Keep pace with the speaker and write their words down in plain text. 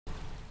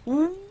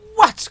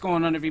What's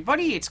going on,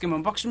 everybody? It's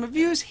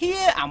GameUnboxingReviews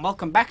here, and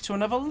welcome back to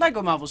another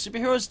LEGO Marvel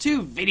Superheroes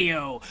 2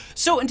 video.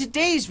 So in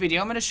today's video,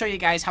 I'm going to show you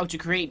guys how to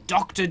create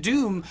Dr.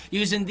 Doom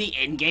using the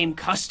in-game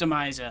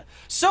Customiser.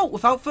 So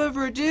without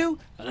further ado,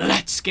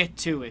 let's get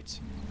to it.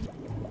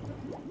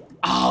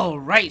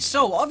 Alright,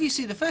 so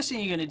obviously the first thing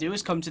you're going to do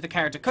is come to the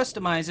character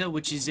customizer,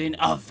 which is in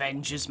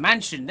Avengers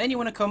Mansion. Then you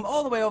want to come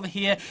all the way over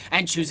here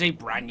and choose a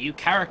brand new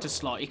character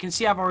slot. You can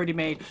see I've already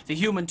made the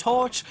Human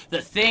Torch,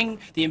 the Thing,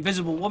 the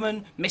Invisible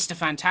Woman, Mr.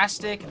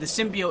 Fantastic, the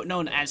symbiote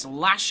known as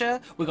Lasher,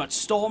 we got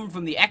Storm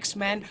from the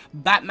X-Men,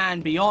 Batman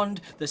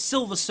Beyond, the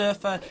Silver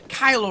Surfer,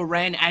 Kylo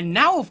Ren, and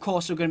now of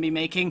course we're going to be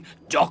making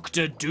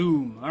Dr.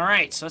 Doom.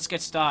 Alright, so let's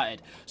get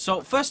started.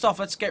 So first off,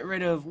 let's get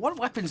rid of, what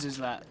weapons is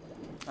that?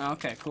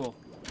 Okay, cool.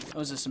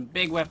 Those are some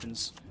big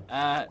weapons.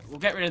 We'll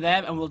get rid of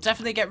them, and we'll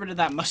definitely get rid of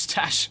that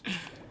mustache.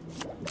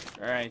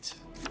 Alright.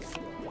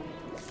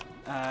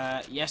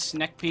 Yes,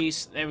 neck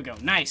piece. There we go.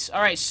 Nice.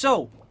 Alright,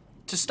 so,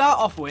 to start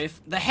off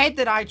with, the head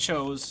that I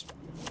chose,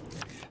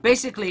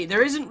 basically,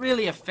 there isn't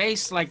really a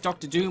face like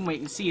Dr. Doom where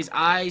you can see his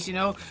eyes, you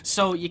know?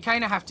 So, you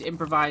kind of have to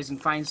improvise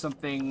and find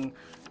something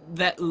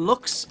that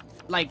looks,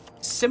 like,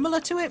 similar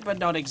to it, but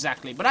not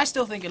exactly. But I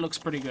still think it looks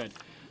pretty good.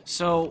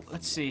 So,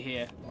 let's see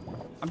here.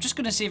 I'm just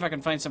going to see if I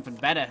can find something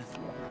better,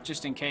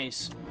 just in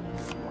case.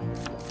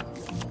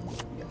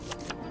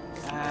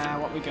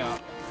 What we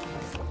got?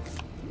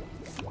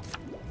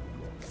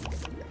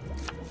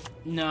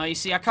 No, you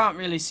see, I can't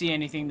really see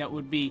anything that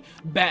would be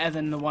better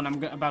than the one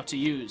I'm about to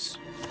use.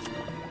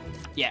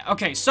 Yeah,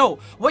 okay, so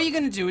what you're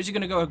going to do is you're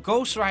going to go a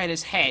Ghost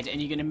Rider's head, and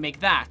you're going to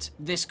make that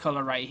this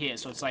color right here.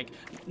 So it's like,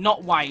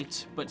 not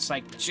white, but it's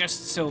like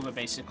just silver,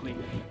 basically.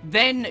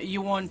 Then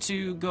you want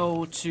to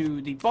go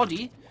to the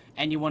body,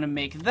 and you want to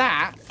make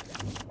that,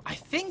 I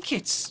think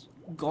it's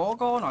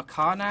Gorgon or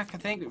Karnak, I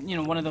think. You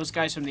know, one of those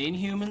guys from the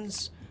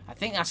Inhumans. I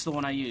think that's the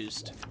one I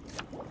used,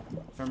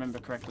 if I remember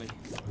correctly.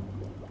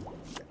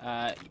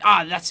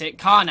 That's it,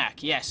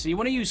 Karnak, yes. So you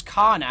want to use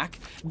Karnak.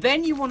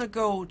 Then you want to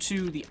go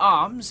to the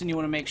arms, and you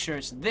want to make sure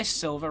it's this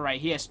silver right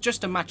here. It's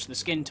just to match the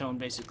skin tone,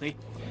 basically.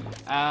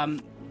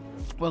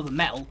 Well, the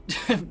metal,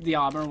 the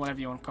armor, whatever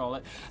you want to call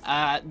it.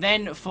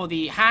 Then for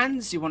the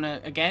hands, you want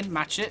to, again,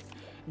 match it.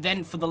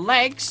 Then for the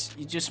legs,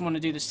 you just want to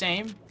do the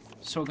same.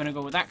 So we're going to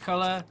go with that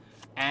color.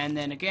 And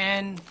then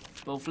again,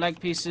 both leg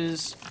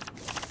pieces.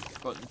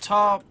 Go at the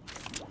top.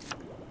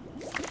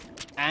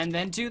 And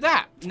then do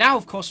that. Now,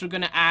 of course, we're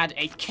going to add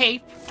a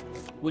cape,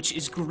 which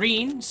is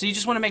green. So you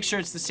just want to make sure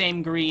it's the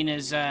same green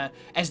as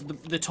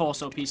the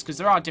torso piece, because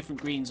there are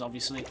different greens,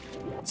 obviously.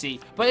 See,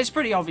 but it's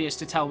pretty obvious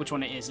to tell which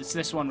one it is. It's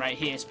this one right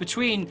here. It's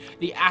between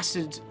the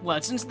acid. Well,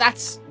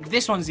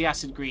 this one's the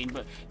acid green,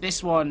 but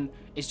this one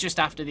is just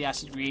after the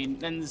acid green.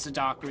 Then there's a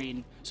dark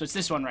green, so it's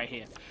this one right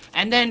here.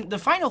 And then the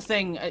final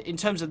thing, in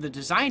terms of the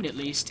design at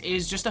least,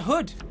 is just a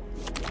hood.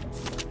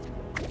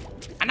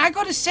 And I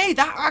gotta say,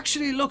 that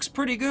actually looks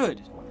pretty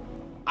good.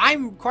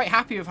 I'm quite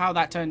happy with how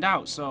that turned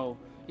out, so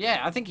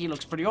yeah, I think he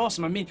looks pretty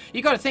awesome. I mean,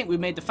 you gotta think we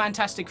made the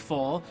Fantastic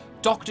Four,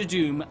 Dr.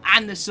 Doom,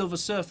 and the Silver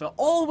Surfer,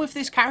 all with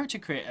this character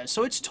creator,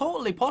 so it's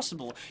totally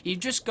possible. You've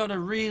just gotta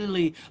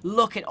really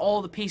look at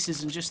all the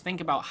pieces and just think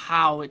about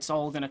how it's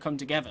all gonna come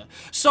together.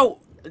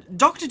 So,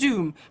 Dr.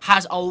 Doom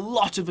has a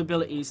lot of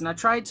abilities, and I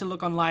tried to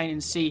look online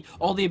and see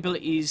all the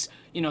abilities,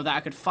 you know, that I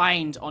could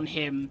find on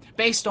him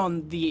based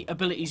on the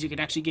abilities you can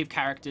actually give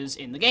characters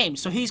in the game.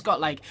 So he's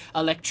got like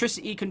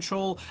electricity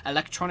control,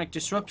 electronic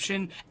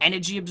disruption,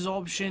 energy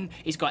absorption,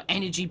 he's got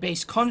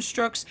energy-based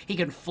constructs, he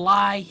can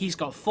fly, he's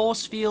got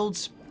force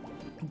fields,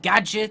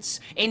 gadgets,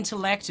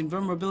 intellect,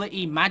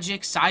 invulnerability,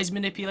 magic, size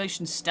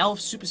manipulation,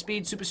 stealth, super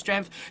speed, super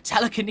strength,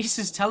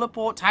 telekinesis,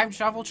 teleport, time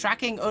travel,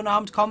 tracking,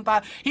 unarmed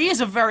combat. He is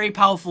a very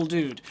powerful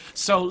dude.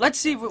 So let's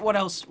see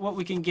what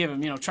we can give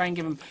him. You know, try and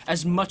give him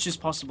as much as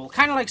possible.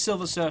 Kind of like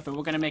Silver Surfer,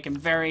 we're going to make him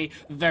very,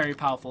 very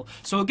powerful.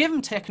 So we'll give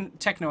him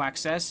techno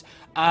access.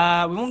 We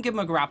won't give him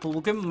a grapple. We'll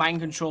give him mind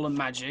control and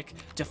magic.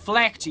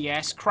 Deflect,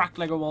 yes. Crack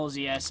Lego walls,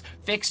 yes.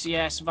 Fix,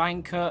 yes.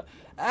 Vine cut.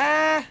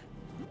 Yeah,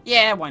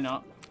 why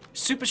not?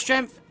 Super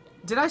strength.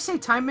 Did I say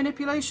time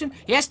manipulation?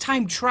 He has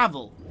time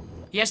travel.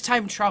 He has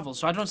time travel,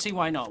 so I don't see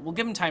why not. We'll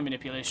give him time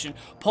manipulation.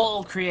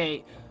 Portal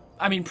create.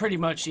 I mean, pretty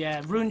much,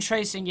 yeah. Rune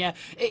tracing, yeah.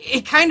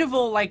 It kind of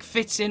all, like,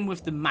 fits in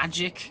with the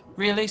magic,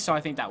 really, so I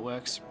think that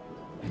works.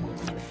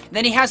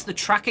 Then he has the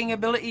tracking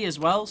ability as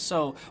well,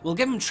 so we'll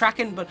give him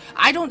tracking, but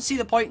I don't see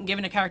the point in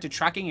giving a character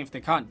tracking if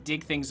they can't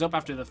dig things up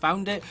after they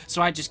found it,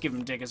 so I just give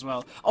him dig as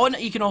well. Oh, and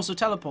he can also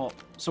teleport,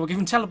 so we'll give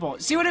him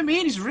teleport. See what I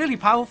mean? He's really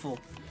powerful.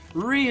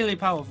 Really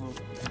powerful.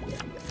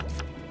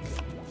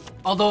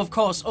 Although, of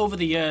course, over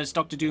the years,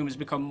 Dr. Doom has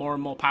become more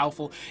and more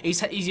powerful. He's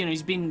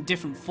been in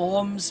different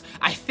forms.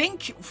 I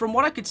think, from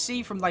what I could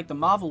see from, like, the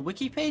Marvel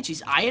wiki page,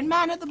 he's Iron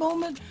Man at the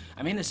moment.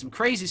 I mean, there's some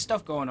crazy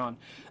stuff going on.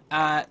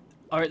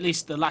 Or at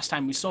least the last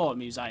time we saw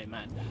him, he was Iron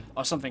Man.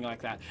 Or something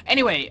like that.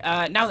 Anyway,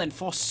 now then,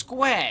 for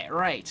square.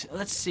 Right,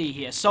 let's see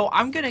here. So,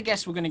 I'm gonna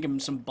guess we're gonna give him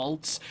some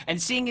bolts. And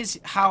seeing as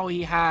how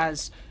he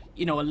has,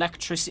 you know,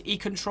 electricity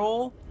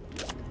control,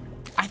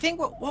 I think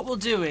what we'll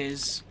do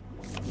is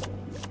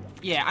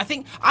Yeah, I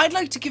think I'd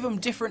like to give him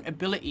different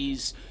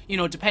abilities, you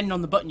know, depending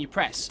on the button you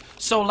press.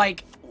 So,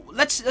 like,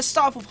 let's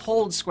start off with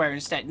hold square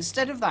instead.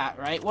 Instead of that,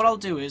 right, what I'll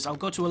do is I'll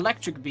go to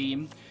electric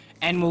beam,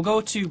 and we'll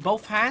go to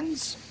both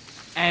hands,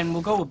 and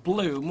we'll go with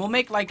blue, and we'll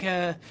make like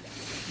a...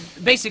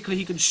 Basically,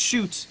 he can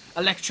shoot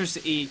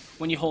electricity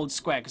when you hold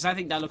square, because I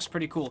think that looks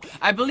pretty cool.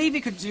 I believe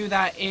he could do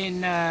that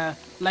in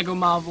Lego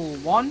Marvel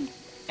 1,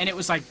 and it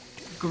was like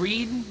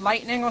green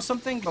lightning or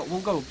something, but we'll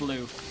go with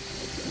blue.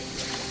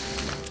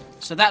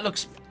 So that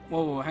looks...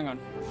 Whoa, hang on.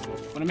 I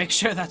want to make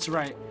sure that's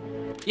right.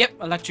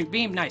 Yep, electric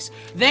beam, nice.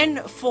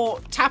 Then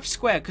for tap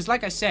square, because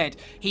like I said,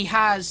 he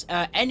has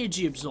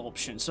energy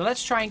absorption. So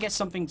let's try and get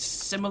something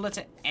similar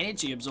to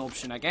energy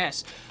absorption, I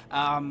guess.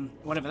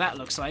 Whatever that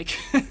looks like.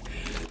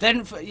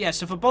 Then,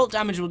 so for bolt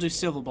damage, we'll do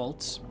silver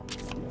bolts.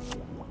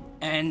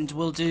 And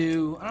we'll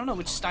do... I don't know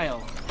which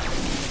style.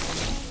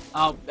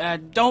 Oh,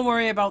 don't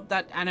worry about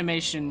that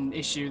animation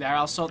issue there.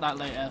 I'll sort that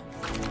later.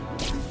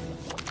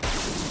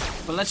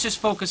 But let's just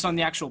focus on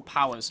the actual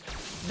powers.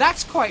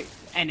 That's quite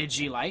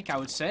energy-like, I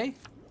would say.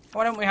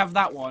 Why don't we have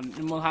that one,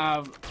 and we'll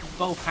have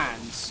both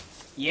hands.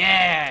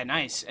 Yeah,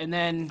 nice. And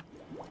then,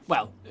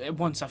 well,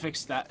 once I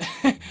fix that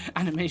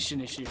animation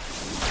issue.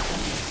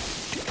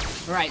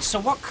 Right, so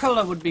what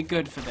color would be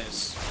good for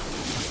this?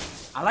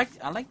 I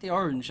like the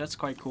orange. That's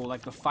quite cool,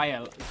 like the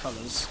fire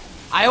colors.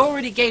 I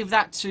already gave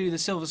that to the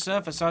Silver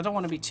Surfer, so I don't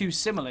want to be too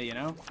similar, you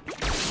know?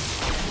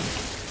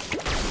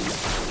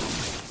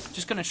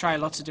 Just gonna try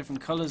lots of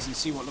different colors and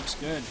see what looks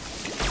good.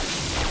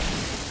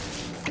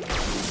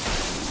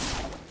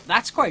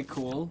 That's quite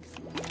cool.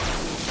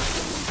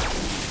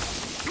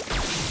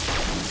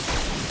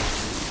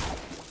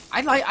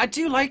 I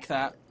do like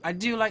that. I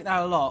do like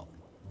that a lot.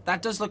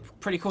 That does look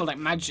pretty cool, like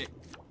magic.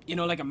 You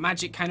know, like a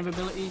magic kind of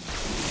ability.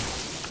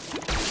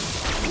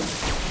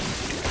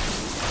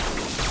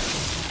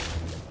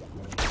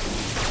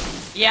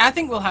 Yeah, I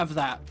think we'll have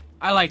that.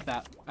 I like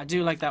that. I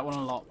do like that one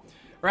a lot.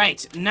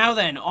 Right, now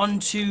then, on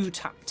to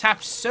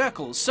tap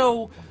circles.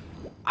 So,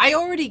 I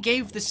already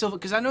gave the Silver...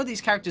 Because I know these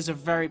characters are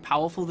very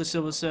powerful, the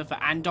Silver Surfer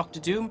and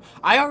Doctor Doom.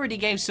 I already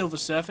gave Silver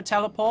Surfer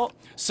teleport.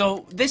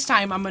 So, this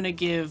time I'm going to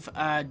give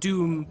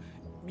Doom,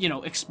 you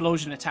know,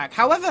 explosion attack.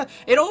 However,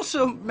 it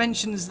also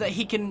mentions that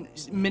he can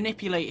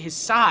manipulate his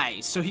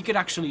size. So, he could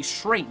actually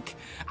shrink.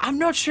 I'm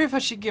not sure if I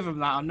should give him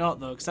that or not,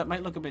 though. Because that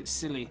might look a bit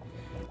silly.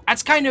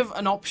 That's kind of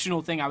an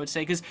optional thing, I would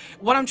say. Because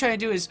what I'm trying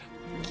to do is,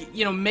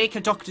 you know, make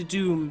a Doctor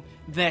Doom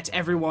that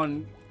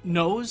everyone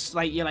knows.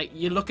 Like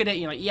you look at it and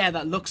you're like, yeah,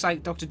 that looks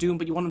like Doctor Doom,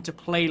 but you want him to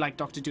play like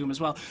Doctor Doom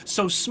as well.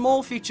 So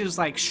small features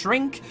like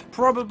shrink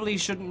probably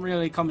shouldn't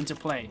really come into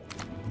play.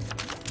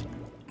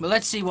 But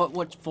let's see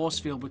what force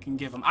field we can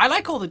give him. I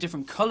like all the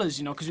different colors,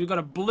 you know, because we've got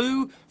a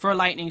blue for a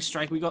lightning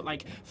strike. We've got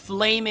like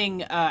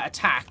flaming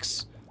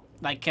attacks,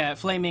 like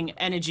flaming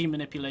energy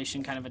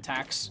manipulation kind of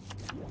attacks.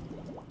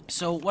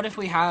 So what if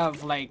we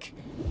have like,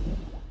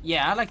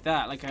 yeah, I like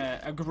that, like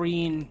a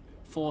green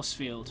force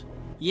field.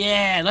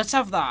 Yeah, let's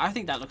have that. I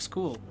think that looks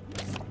cool.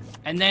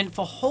 And then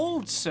for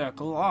hold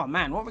circle, oh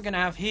man, what we're gonna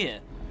have here?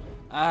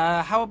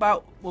 How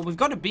about, well, we've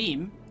got a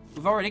beam.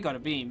 We've already got a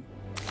beam.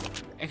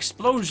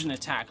 Explosion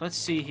attack. Let's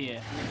see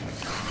here.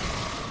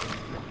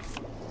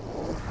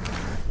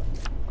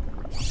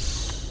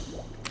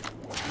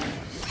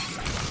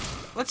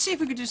 Let's see if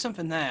we could do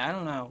something there. I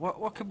don't know.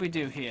 What could we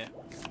do here?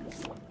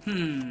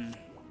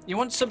 You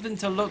want something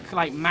to look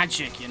like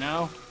magic, you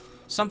know?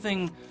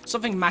 Something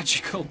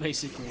magical,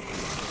 basically.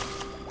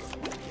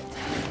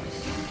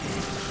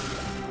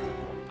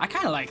 I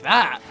kind of like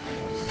that.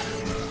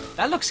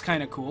 That looks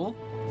kind of cool.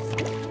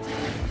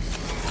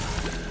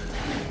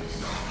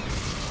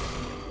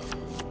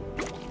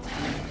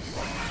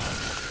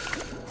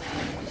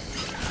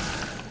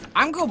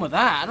 I'm going with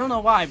that. I don't know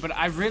why, but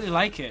I really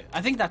like it.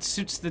 I think that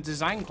suits the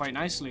design quite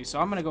nicely, so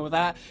I'm going to go with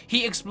that.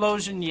 Heat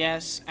explosion,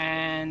 yes,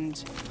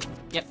 and...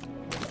 Yep.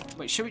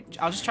 Wait, should we...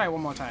 I'll just try it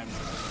one more time.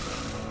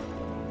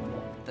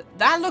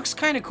 That looks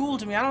kind of cool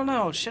to me. I don't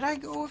know. Should I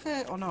go with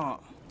it or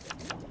not?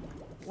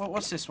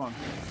 What's this one?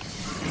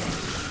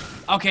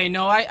 Okay,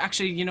 no,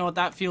 actually, you know what?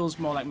 That feels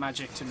more like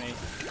magic to me.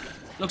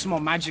 Looks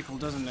more magical,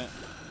 doesn't it?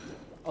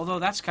 Although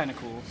that's kind of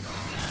cool.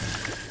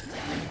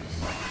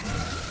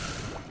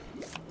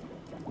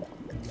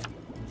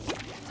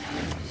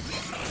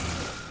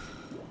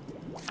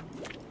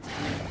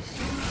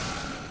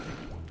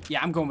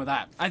 Yeah, I'm going with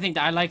that. I think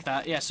that I like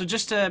that. Yeah, so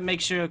just to make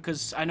sure,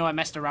 because I know I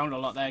messed around a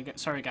lot there.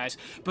 Sorry, guys.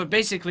 But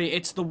basically,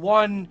 it's the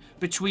one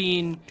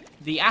between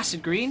the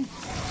acid green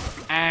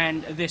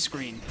and this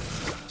green.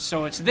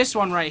 So it's this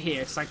one right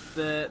here. It's like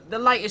the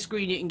lightest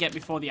green you can get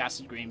before the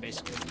acid green,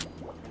 basically.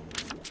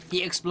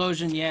 Heat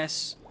explosion,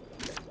 yes.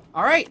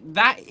 Alright,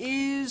 that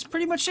is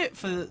pretty much it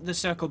for the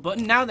circle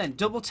button. Now then,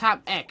 double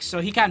tap X. So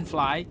he can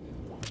fly.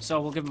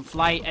 So we'll give him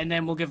flight, and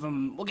then we'll give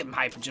him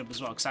hyper jump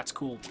as well, because that's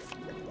cool.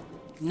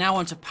 Now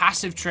on to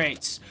passive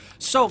traits.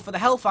 So for the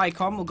health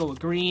icon, we'll go with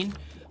green.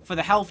 For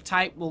the health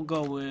type, we'll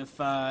go with...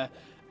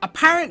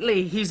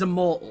 apparently, he's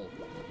immortal.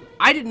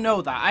 I didn't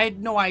know that. I had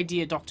no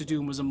idea Doctor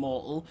Doom was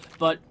immortal,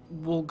 but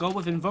we'll go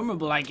with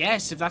invulnerable, I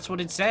guess, if that's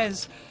what it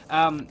says.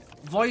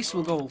 Voice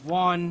will go with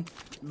 1.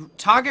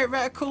 Target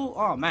reticle?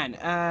 Oh, man.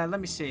 Let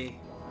me see.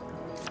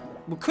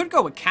 We could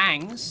go with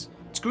Kang's.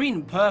 It's green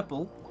and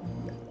purple,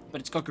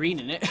 but it's got green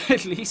in it,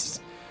 at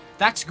least.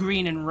 That's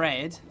green and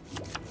red.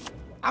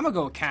 I'm gonna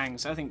go with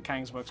Kang's. I think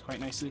Kang's works quite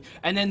nicely.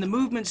 And then the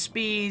movement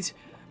speed...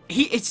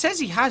 It says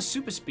he has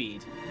super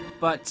speed,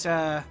 but,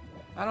 I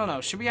don't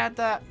know. Should we add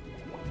that?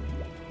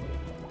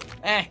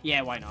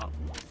 Yeah, why not?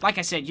 Like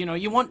I said, you know,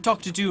 you want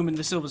Doctor Doom and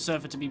the Silver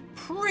Surfer to be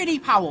pretty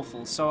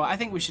powerful, so I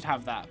think we should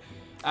have that.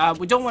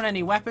 We don't want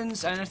any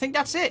weapons, and I think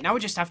that's it. Now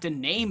we just have to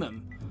name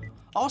them.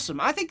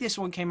 Awesome. I think this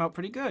one came out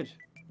pretty good.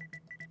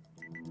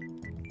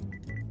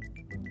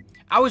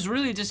 I was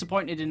really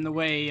disappointed in the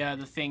way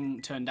the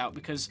Thing turned out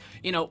because,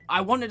 you know,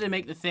 I wanted to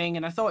make the Thing,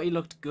 and I thought he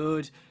looked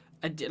good.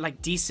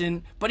 Like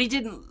decent, but he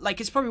didn't,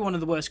 like, it's probably one of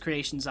the worst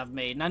creations I've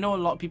made, and I know a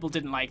lot of people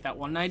didn't like that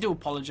one, and I do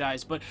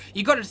apologize, but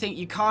you got to think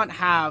you can't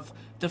have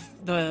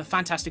the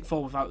Fantastic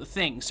Four without the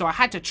Thing, so I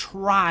had to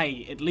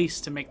try at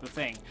least to make the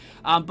Thing,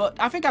 but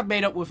I think I've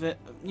made up with it,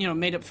 you know,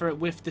 made up for it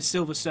with the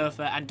Silver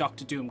Surfer and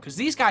Doctor Doom, because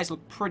these guys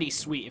look pretty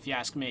sweet if you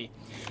ask me.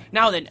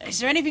 Now then, is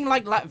there anything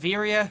like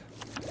Latveria?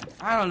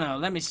 I don't know,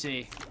 let me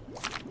see.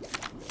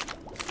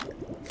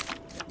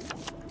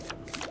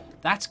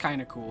 That's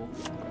kind of cool.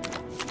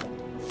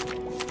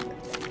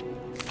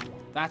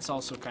 That's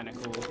also kind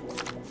of cool.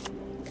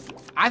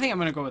 I think I'm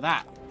going to go with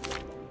that.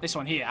 This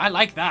one here. I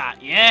like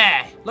that.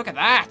 Yeah. Look at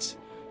that.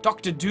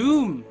 Doctor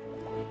Doom.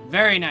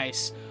 Very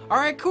nice.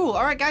 Alright, cool.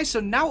 Alright, guys. So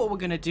now what we're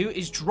going to do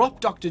is drop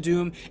Doctor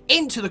Doom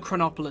into the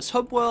Chronopolis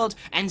HUB World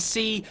and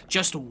see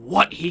just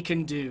what he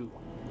can do.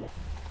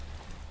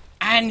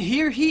 And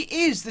here he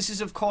is. This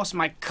is, of course,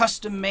 my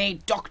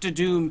custom-made Doctor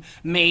Doom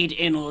made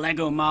in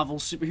LEGO Marvel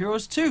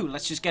Superheroes 2.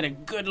 Let's just get a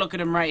good look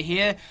at him right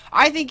here.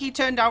 I think he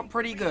turned out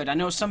pretty good. I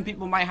know some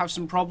people might have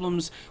some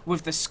problems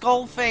with the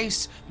skull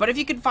face, but if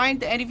you can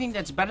find anything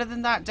that's better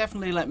than that,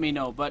 definitely let me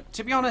know. But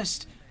to be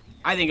honest,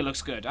 I think it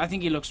looks good. I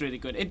think he looks really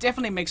good. It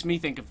definitely makes me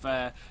think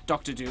of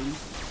Doctor Doom,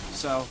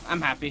 so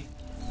I'm happy.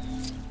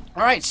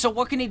 Alright, so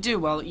what can he do?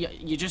 Well,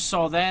 you just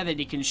saw there that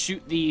he can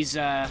shoot these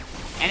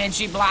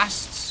energy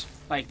blasts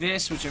like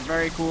this, which are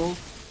very cool.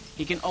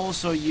 He can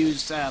also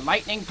use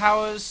lightning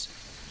powers.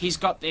 He's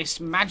got this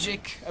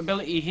magic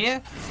ability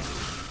here.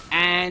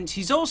 And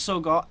he's also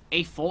got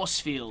a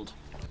force field.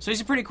 So he's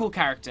a pretty cool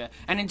character.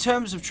 And in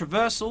terms of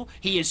traversal,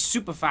 he is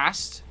super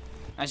fast,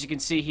 as you can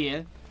see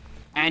here.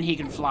 And he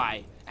can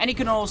fly. And he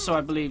can also,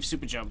 I believe,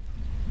 super jump.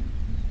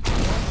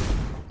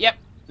 Yep,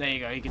 there you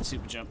go, he can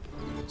super jump.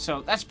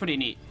 So that's pretty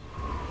neat.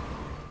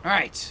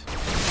 Alright.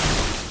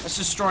 Let's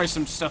destroy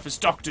some stuff as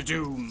Doctor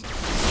Doom.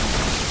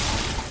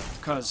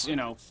 Because, you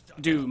know,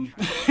 Doom.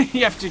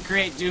 You have to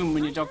create Doom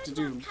when you're Doctor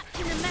Doom.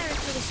 Captain America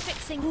is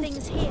fixing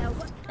things here.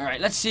 Alright,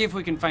 let's see if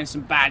we can find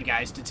some bad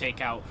guys to take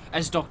out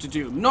as Doctor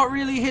Doom. Not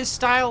really his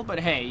style, but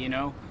hey, you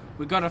know,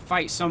 we gotta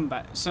fight some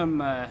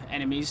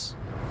enemies.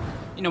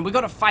 You know, we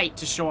gotta fight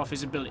to show off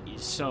his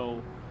abilities,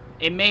 so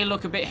it may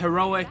look a bit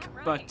heroic,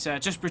 but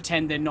just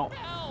pretend they're not.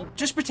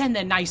 Just pretend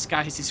they're nice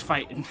guys he's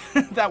fighting.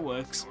 That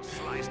works.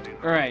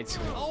 Alright.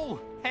 Oh,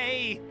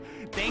 hey!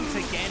 Thanks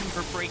again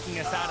for breaking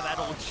us out of that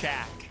old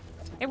shack.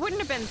 It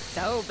wouldn't have been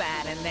so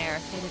bad in there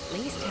if they'd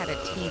at least had a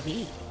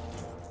TV.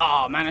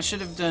 Oh man, I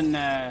should have done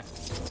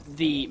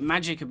the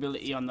magic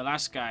ability on the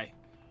last guy.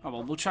 Oh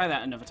well, we'll try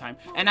that another time.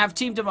 And I've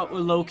teamed him up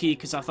with Loki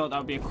because I thought that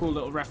would be a cool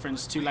little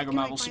reference to LEGO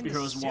Marvel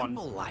Superheroes 1.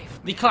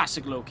 The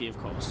classic Loki, of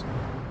course.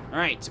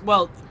 Alright,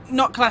 well,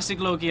 not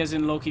classic Loki as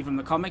in Loki from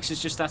the comics,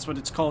 it's just that's what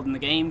it's called in the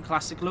game,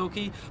 classic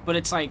Loki. But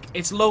it's like,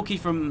 it's Loki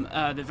from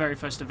the very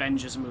first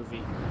Avengers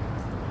movie.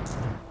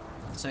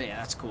 So yeah,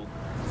 that's cool.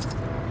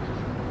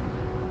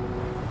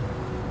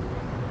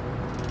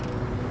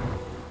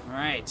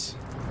 Alright.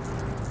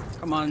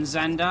 Come on,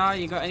 Xandar,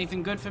 you got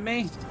anything good for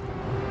me?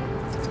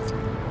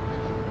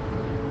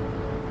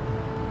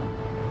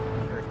 I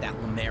wonder if that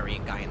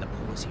Lemurian guy in the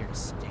pool is here to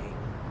stay.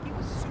 He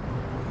was super...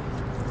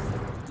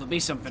 There'll be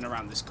something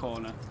around this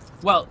corner.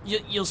 Well,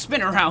 you'll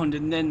spin around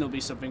and then there'll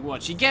be something.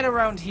 Watch. You get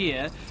around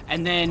here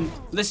and then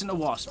listen to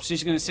Wasp.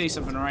 She's going to say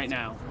something right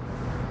now.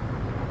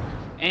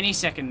 Any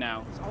second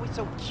now. He's always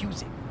so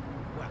accusing.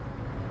 Well,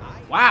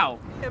 wow.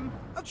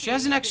 She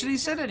hasn't actually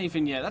said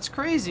anything yet. That's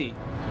crazy.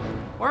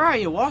 Where are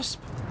you,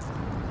 Wasp?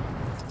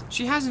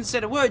 She hasn't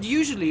said a word.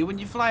 Usually, when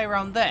you fly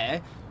around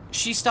there,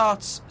 she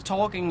starts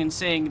talking and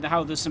saying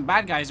how there's some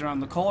bad guys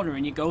around the corner,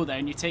 and you go there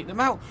and you take them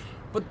out.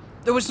 But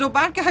there was no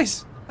bad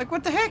guys. Like,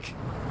 what the heck?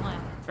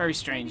 Very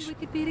strange. Maybe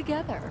we could be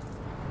together.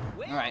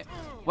 Alright.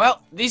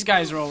 Well, these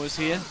guys are always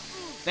here.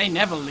 They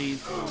never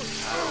leave.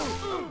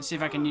 Let's see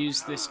if I can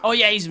use this. Oh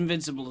yeah, he's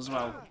invincible as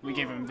well. We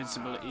gave him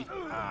invincibility.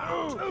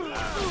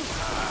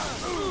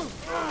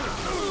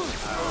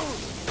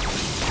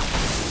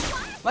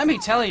 Let me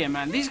tell you,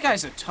 man, these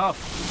guys are tough.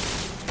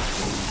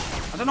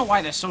 I don't know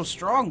why they're so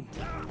strong.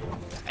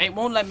 It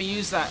won't let me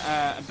use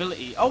that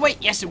ability. Oh wait,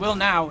 yes it will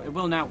now. It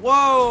will now.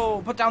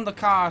 Whoa! Put down the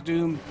car,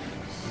 Doom.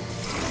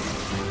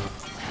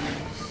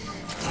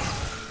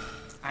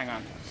 hang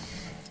on.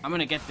 I'm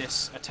gonna get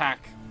this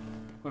attack.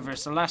 Whether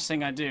it's the last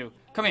thing I do.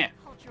 Come here.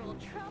 Cultural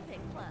trumpet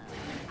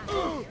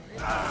club.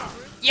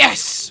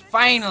 Yes!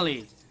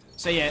 Finally!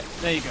 So yeah,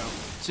 there you go.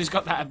 So he's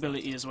got that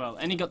ability as well.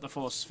 And he got the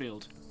force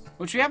field.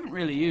 Which we haven't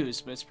really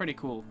used, but it's pretty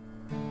cool.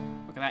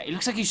 Look at that. He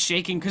looks like he's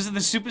shaking because of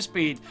the super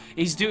speed.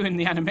 He's doing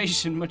the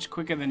animation much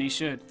quicker than he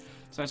should.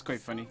 So that's quite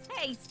funny.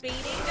 Hey, Speedy,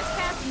 just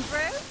passing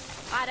through?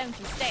 Why don't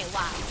you stay a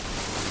while?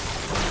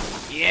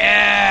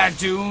 Yeah,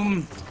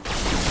 Doom!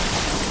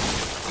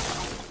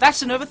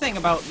 That's another thing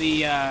about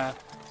the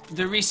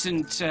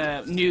recent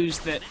news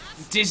that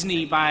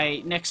Disney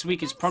by next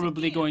week is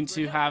probably going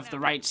to have the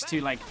rights to,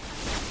 like,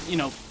 you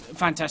know,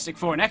 Fantastic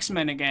Four and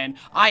X-Men again.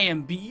 I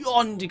am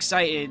beyond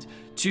excited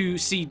to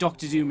see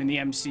Doctor Doom in the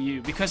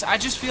MCU because I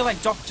just feel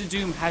like Doctor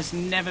Doom has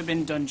never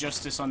been done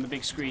justice on the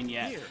big screen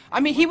yet. I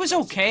mean, he was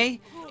okay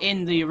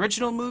in the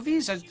original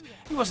movies.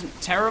 He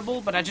wasn't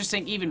terrible, but I just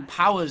think even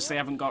powers they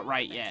haven't got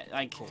right yet.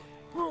 Like,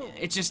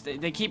 it's just,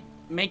 they keep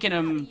making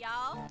him,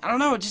 I don't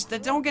know, just they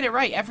don't get it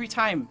right every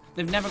time.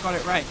 They've never got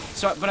it right.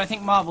 So, but I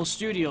think Marvel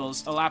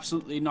Studios will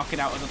absolutely knock it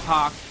out of the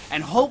park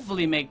and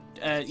hopefully make,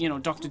 you know,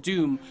 Doctor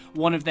Doom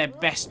one of their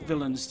best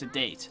villains to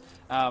date.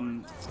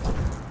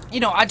 You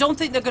know, I don't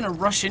think they're going to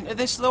rush into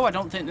this, though. I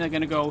don't think they're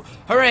going to go,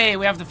 hooray,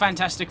 we have the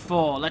Fantastic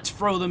Four, let's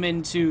throw them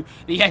into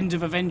the end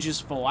of Avengers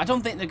 4. I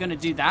don't think they're going to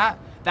do that.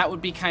 That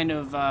would be kind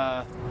of,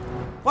 well,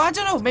 I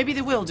don't know, maybe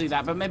they will do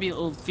that, but maybe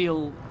it'll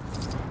feel,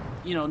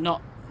 you know,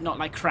 not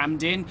like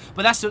crammed in.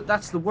 But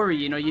that's the worry,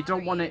 you know, you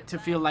don't want it to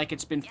feel like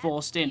it's been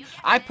forced in.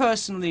 I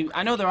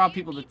know there are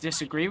people that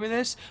disagree with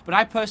this, but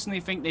I personally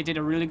think they did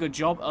a really good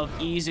job of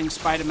easing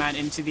Spider-Man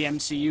into the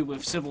MCU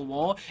with Civil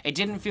War. It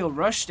didn't feel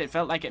rushed, it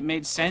felt like it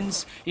made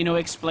sense, you know,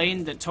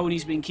 explained that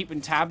Tony's been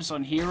keeping tabs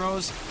on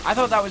heroes. I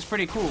thought that was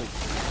pretty cool.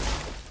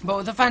 But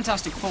with the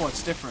Fantastic Four,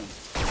 it's different.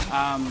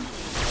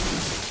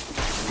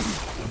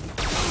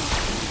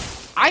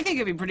 I think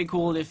it'd be pretty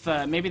cool if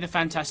maybe the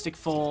Fantastic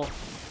Four,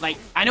 like,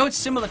 I know it's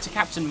similar to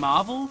Captain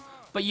Marvel,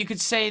 but you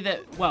could say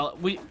that, well,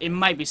 it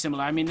might be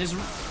similar. I mean,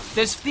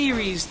 there's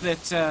theories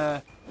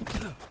that,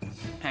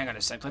 hang on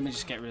a sec, let me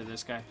just get rid of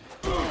this guy.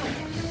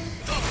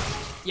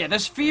 Yeah,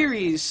 there's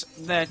theories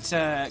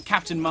that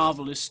Captain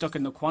Marvel is stuck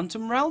in the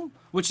quantum realm,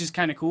 which is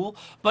kind of cool,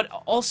 but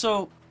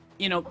also,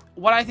 you know,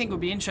 what I think would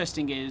be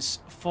interesting is,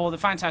 for the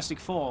Fantastic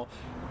Four,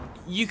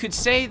 you could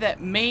say that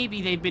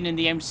maybe they've been in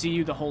the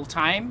MCU the whole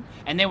time,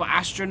 and they were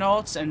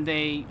astronauts, and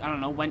they, I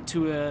don't know, went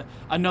to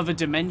another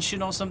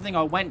dimension or something,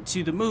 or went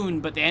to the moon,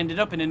 but they ended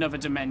up in another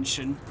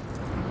dimension.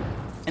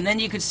 And then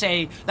you could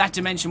say that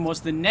dimension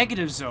was the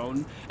negative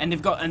zone, and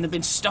they've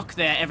been stuck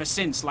there ever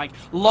since, like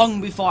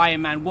long before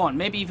Iron Man 1,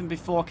 maybe even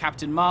before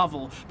Captain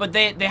Marvel. But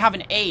they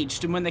haven't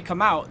aged, and when they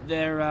come out,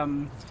 they're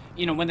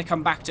you know, when they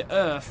come back to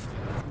Earth,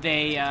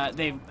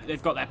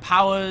 they've got their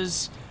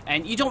powers.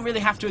 And you don't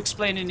really have to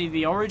explain any of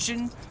the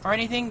origin or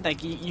anything.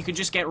 Like, you could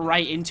just get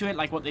right into it,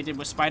 like what they did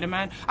with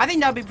Spider-Man. I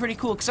think that'd be pretty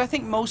cool, because I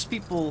think most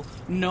people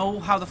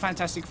know how the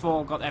Fantastic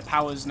Four got their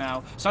powers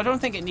now. So I don't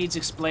think it needs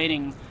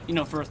explaining, you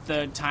know, for a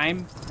third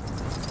time.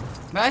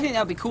 But I think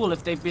that'd be cool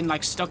if they've been,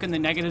 like, stuck in the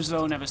negative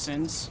zone ever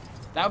since.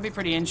 That would be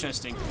pretty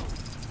interesting.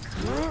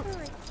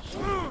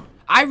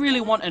 I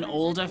really want an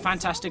older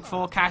Fantastic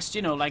Four cast,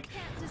 you know, like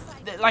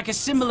a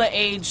similar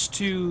age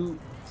to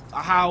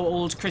how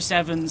old Chris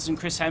Evans and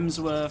Chris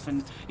Hemsworth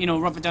and, you know,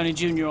 Robert Downey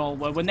Jr. all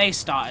were when they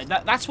started.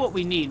 That's what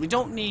we need.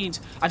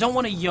 I don't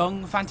want a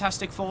young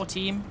Fantastic Four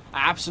team.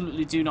 I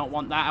absolutely do not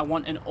want that. I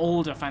want an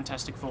older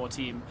Fantastic Four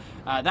team.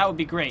 That would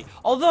be great.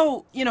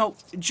 Although, you know,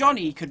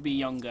 Johnny could be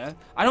younger.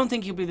 I don't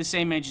think he'll be the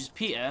same age as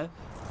Peter,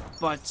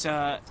 but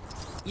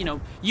you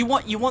know, you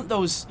want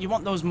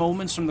those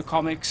moments from the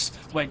comics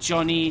where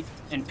Johnny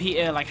and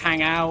Peter, like,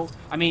 hang out.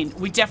 I mean,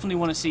 we definitely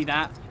want to see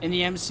that in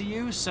the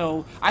MCU,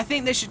 so I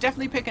think they should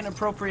definitely pick an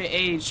appropriate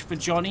age for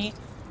Johnny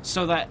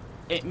so that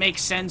it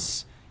makes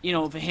sense, you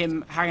know, for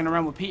him hanging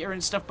around with Peter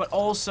and stuff. But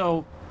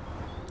also,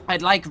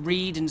 I'd like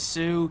Reed and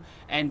Sue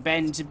and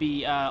Ben to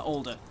be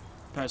older,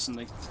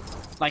 personally,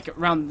 like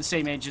around the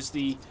same age as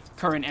the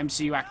current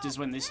MCU actors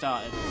when they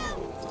started.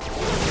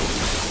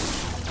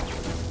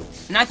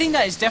 And I think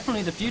that is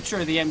definitely the future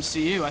of the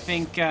MCU. I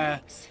think,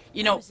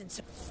 you know,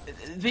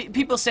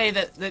 people say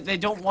that they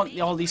don't want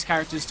all these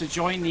characters to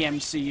join the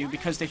MCU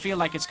because they feel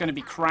like it's going to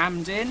be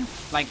crammed in,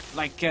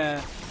 like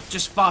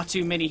just far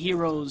too many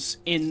heroes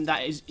in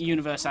that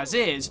universe as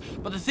is.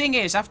 But the thing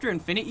is, after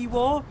Infinity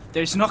War,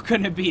 there's not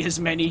going to be as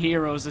many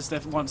heroes as there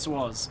once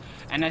was.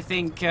 And I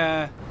think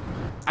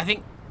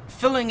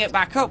filling it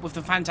back up with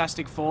the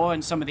Fantastic Four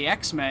and some of the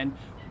X-Men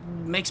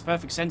makes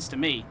perfect sense to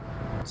me.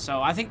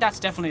 So I think that's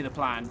definitely the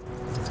plan.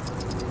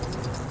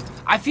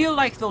 I feel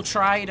like they'll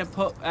try to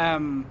put,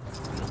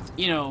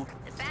 you know,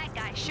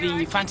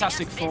 the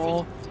Fantastic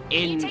Four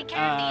in,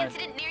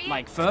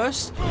 like,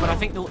 first, but I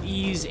think they'll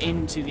ease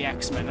into the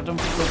X-Men. I don't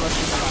think they'll rush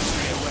into that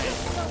straight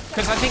away.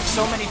 Because I think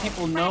so many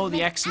people know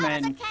the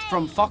X-Men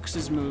from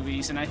Fox's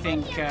movies, and I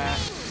think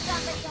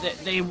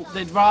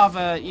they'd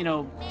rather, you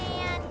know,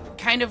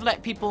 kind of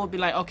let people be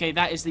like, okay,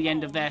 that is the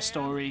end of their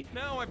story.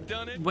 Now I've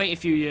done it. Wait a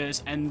few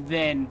years, and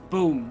then,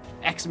 boom,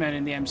 X-Men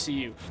in the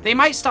MCU. They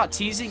might start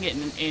teasing it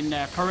in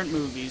current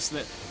movies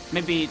that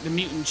maybe the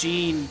mutant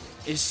gene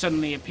is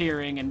suddenly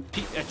appearing and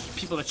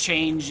people are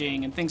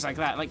changing and things like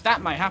that. Like,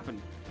 that might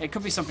happen. It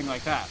could be something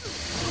like that.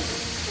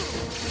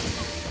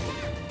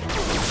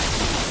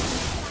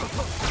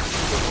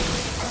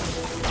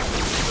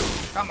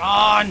 Come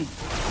on!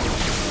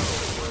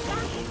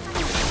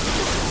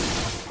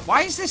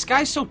 Why is this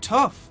guy so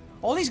tough?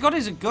 All he's got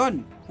is a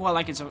gun. Well,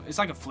 like it's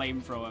like a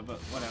flamethrower, but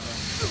whatever.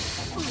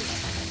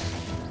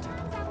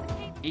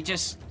 He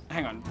just...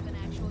 hang on.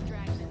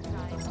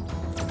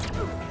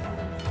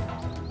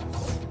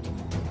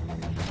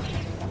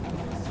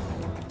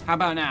 How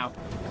about now?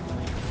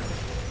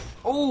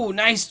 Oh,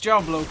 nice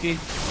job, Loki.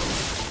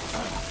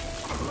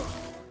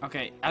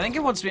 Okay, I think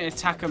it wants me to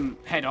attack him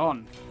head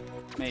on.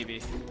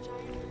 Maybe.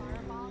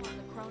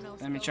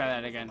 Let me try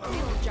that again.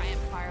 Giant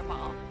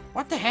fireball.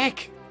 What the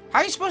heck? How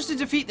are you supposed to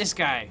defeat this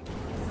guy?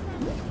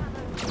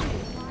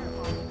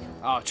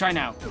 Oh, try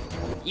now.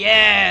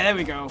 Yeah, there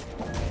we go.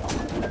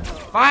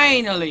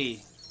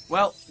 Finally!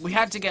 Well, we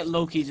had to get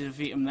Loki to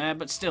defeat him there,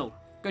 but still.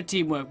 Good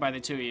teamwork by the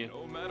two of you.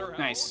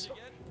 Nice.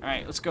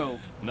 Alright, let's go.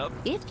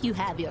 If you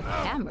have your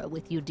camera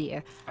with you,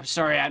 dear. I'm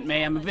sorry, Aunt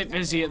May. I'm a bit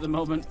busy at the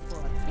moment.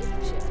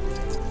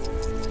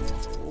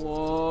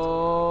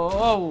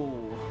 Whoa!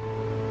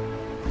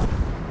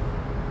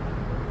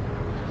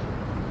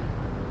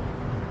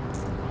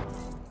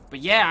 But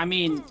yeah, I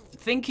mean,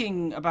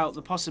 thinking about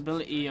the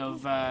possibility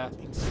of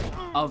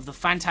the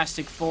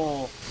Fantastic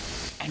Four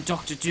and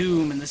Doctor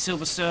Doom and the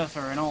Silver Surfer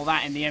and all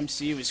that in the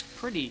MCU is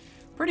pretty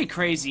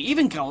crazy.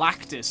 Even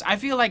Galactus. I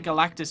feel like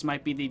Galactus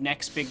might be the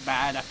next big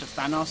bad after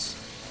Thanos.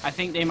 I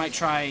think they might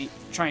try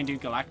and do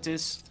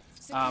Galactus.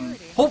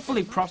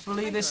 Hopefully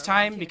properly this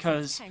time,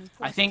 because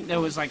I think there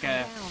was like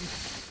a...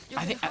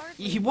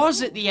 he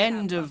was at the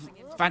end of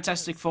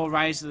Fantastic Four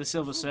Rise of the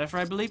Silver Surfer,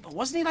 I believe. But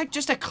wasn't he like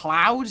just a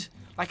cloud?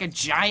 Like a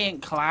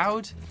giant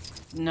cloud?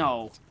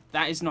 No,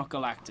 that is not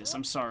Galactus.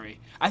 I'm sorry.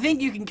 I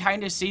think you can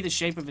kind of see the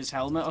shape of his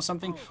helmet or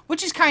something,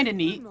 which is kind of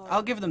neat.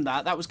 I'll give them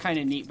that. That was kind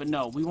of neat. But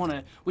no, we want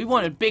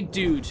a big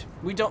dude.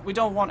 We don't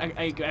want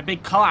a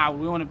big cloud.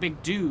 We want a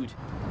big dude.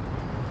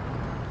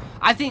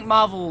 I think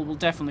Marvel will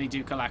definitely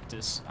do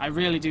Galactus. I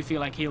really do feel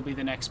like he'll be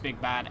the next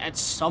big bad at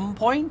some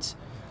point.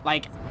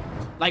 Like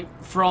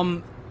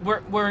from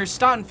we're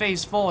starting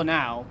Phase 4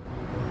 now.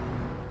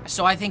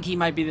 So I think he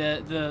might be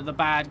the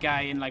bad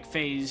guy in like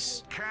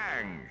Phase...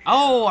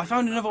 Oh, I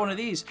found another one of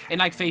these. In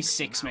like Phase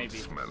 6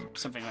 maybe.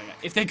 Something like that.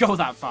 If they go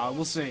that far,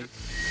 we'll see.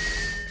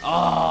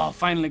 Oh,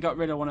 finally got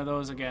rid of one of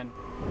those again.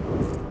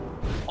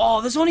 Oh,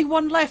 there's only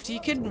one left. Are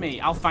you kidding me?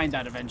 I'll find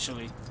that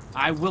eventually.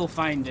 I will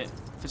find it.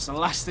 If it's the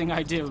last thing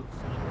I do.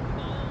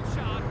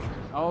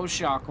 Oh,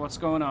 shock. What's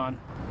going on?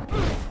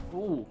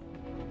 Ooh.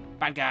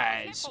 Bad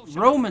guys.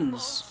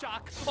 Romans.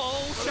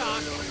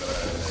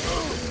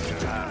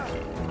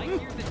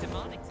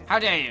 How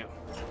dare you?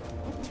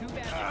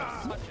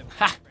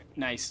 Ha!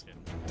 Nice.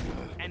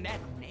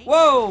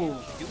 Whoa!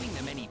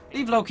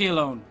 Leave Loki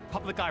alone.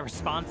 Public eye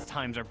response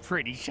times are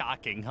pretty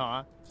shocking,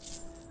 huh?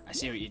 I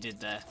see what you did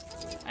there.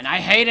 And I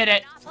hated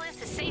it.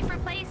 Chronopolis, a safer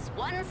place,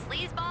 one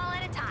sleazeball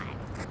at a time.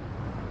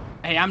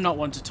 Hey, I'm not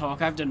one to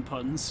talk. I've done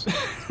puns.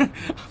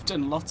 I've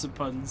done lots of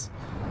puns.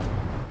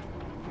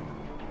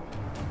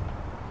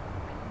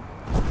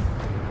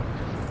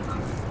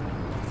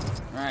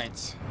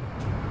 Right.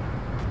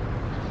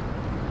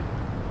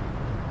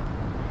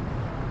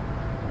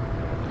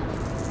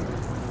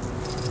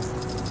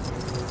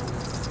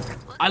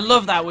 I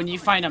love that when you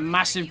find a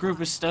massive group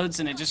of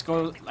studs and it just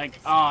goes like,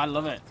 oh, I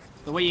love it.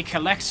 The way you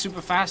collect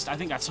super fast, I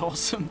think that's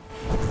awesome.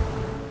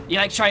 You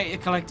like try to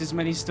collect as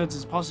many studs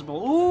as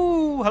possible.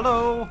 Ooh,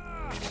 hello.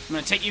 I'm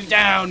gonna take you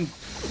down.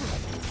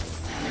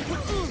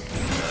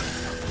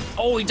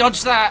 Oh, he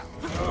dodged that.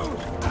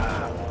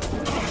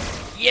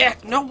 Yeah,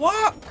 no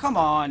what? Come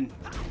on.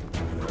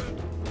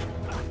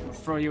 I'll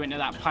throw you into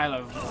that pile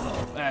of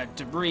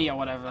debris or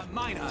whatever. A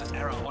minor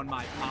error on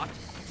my part.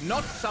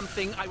 Not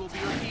something I will be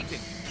repeating.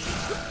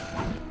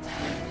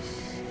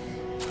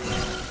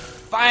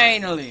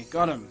 Finally,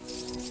 got him.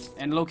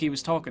 And Loki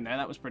was talking there.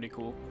 That was pretty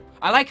cool.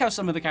 I like how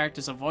some of the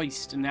characters are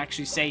voiced and they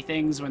actually say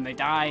things when they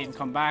die and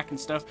come back and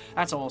stuff.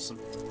 That's awesome.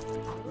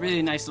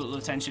 Really nice little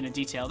attention to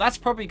detail. That's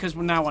probably because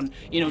we're now on,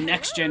 you know,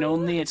 next gen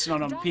only. It's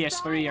not on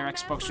PS3 or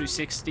Xbox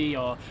 360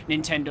 or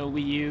Nintendo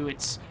Wii U.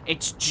 It's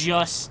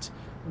just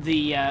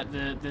the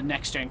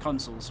next gen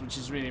consoles, which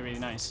is really, really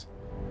nice.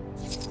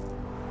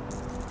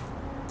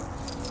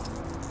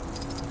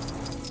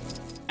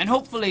 And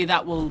hopefully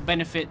that will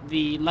benefit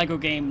the LEGO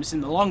games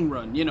in the long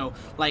run, you know,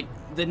 like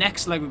the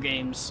next LEGO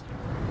games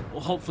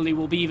hopefully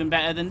will be even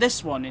better than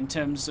this one in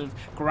terms of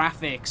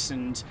graphics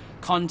and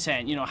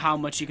content, you know, how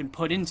much you can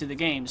put into the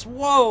games.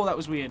 Whoa, that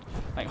was weird.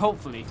 Like,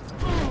 hopefully.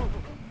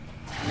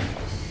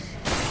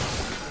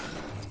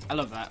 I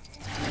love that.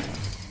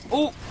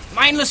 Oh,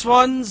 mindless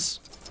ones!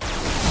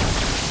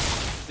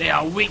 They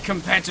are weak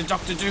compared to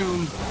Doctor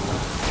Doom.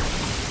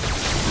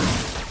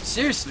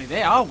 Seriously,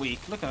 they are weak.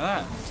 Look at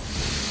that.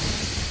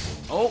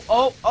 Oh,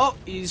 oh, oh,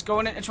 he's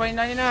going into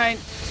 2099.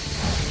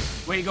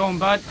 Where you going,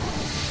 bud?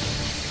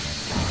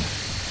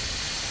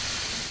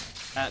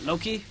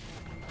 Loki?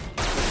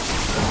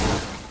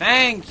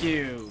 Thank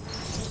you.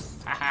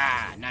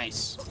 Haha,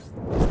 nice.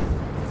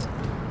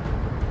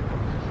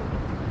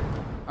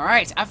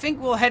 Alright, I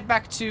think we'll head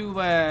back to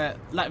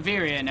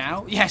Latveria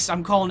now. Yes,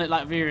 I'm calling it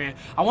Latveria.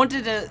 I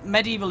wanted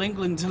medieval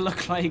England to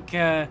look like...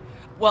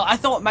 well, I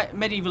thought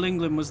medieval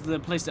England was the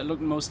place that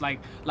looked most like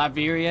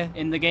Latveria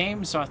in the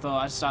game, so I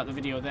thought I'd start the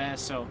video there.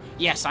 So,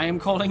 yes, I am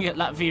calling it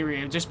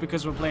Latveria just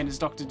because we're playing as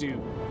Dr.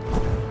 Doom.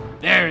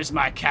 There is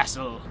my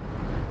castle.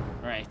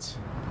 Right.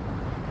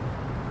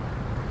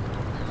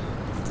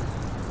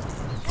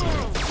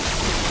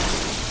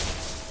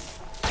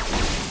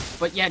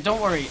 But yeah,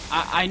 don't worry.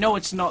 I know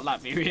it's not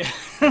Latveria.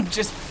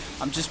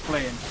 I'm just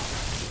playing.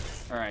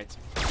 All right.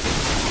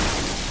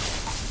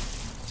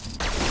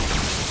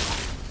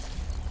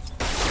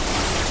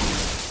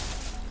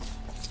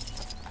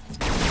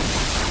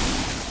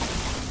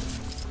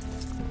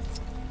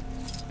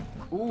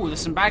 Ooh,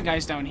 there's some bad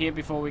guys down here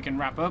before we can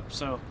wrap up,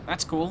 so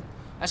that's cool.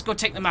 Let's go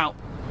take them out.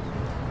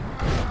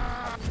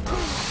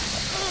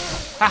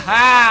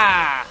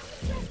 Ha-ha!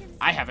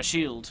 I have a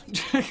shield.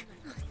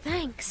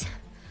 Thanks.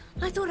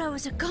 I thought I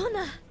was a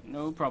goner.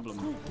 No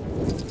problem.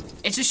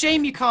 It's a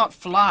shame you can't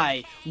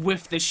fly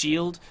with the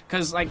shield,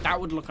 because like that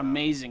would look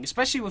amazing,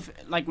 especially with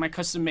like my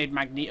custom-made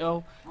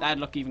Magneto. That'd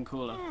look even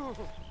cooler.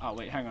 Oh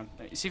wait, hang on.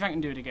 See if I can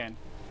do it again.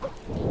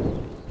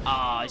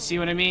 Ah, see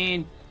what I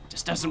mean?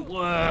 Just doesn't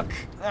work.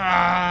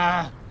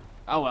 Ah.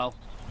 Oh well.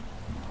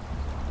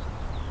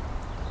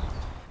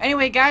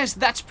 Anyway, guys,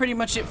 that's pretty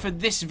much it for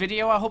this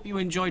video. I hope you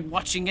enjoyed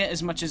watching it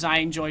as much as I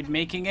enjoyed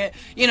making it.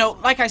 You know,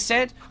 like I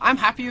said, I'm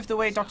happy with the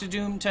way Dr.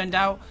 Doom turned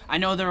out. I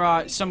know there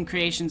are some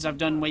creations I've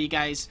done where you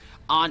guys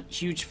aren't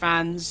huge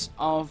fans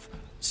of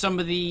some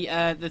of the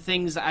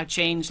things that I've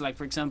changed. Like,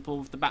 for example,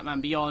 with the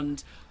Batman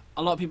Beyond,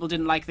 a lot of people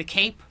didn't like the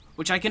cape,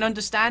 which I can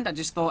understand. I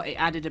just thought it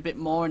added a bit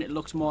more and it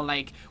looked more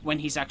like when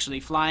he's actually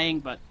flying.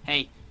 But,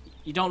 hey,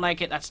 you don't like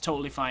it, that's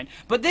totally fine.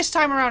 But this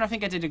time around, I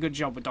think I did a good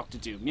job with Dr.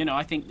 Doom. You know,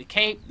 I think the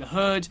cape, the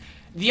hood,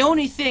 the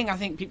only thing I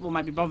think people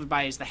might be bothered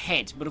by is the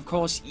head. But of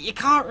course, you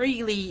can't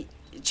really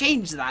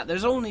change that.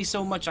 There's only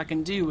so much I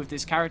can do with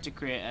this character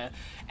creator.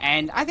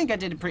 And I think I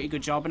did a pretty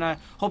good job, and I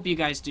hope you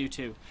guys do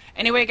too.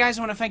 Anyway, guys,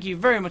 I want to thank you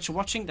very much for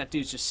watching. That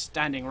dude's just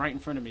standing right in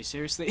front of me,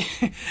 seriously.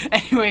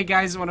 Anyway,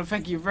 guys, I want to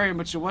thank you very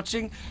much for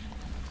watching.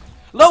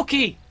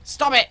 Loki!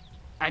 Stop it!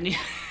 I need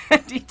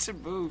to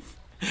move.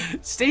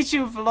 Stay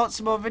tuned for lots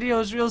more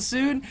videos real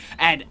soon,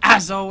 and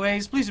as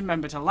always, please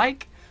remember to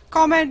like,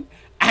 comment,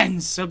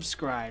 and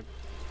subscribe.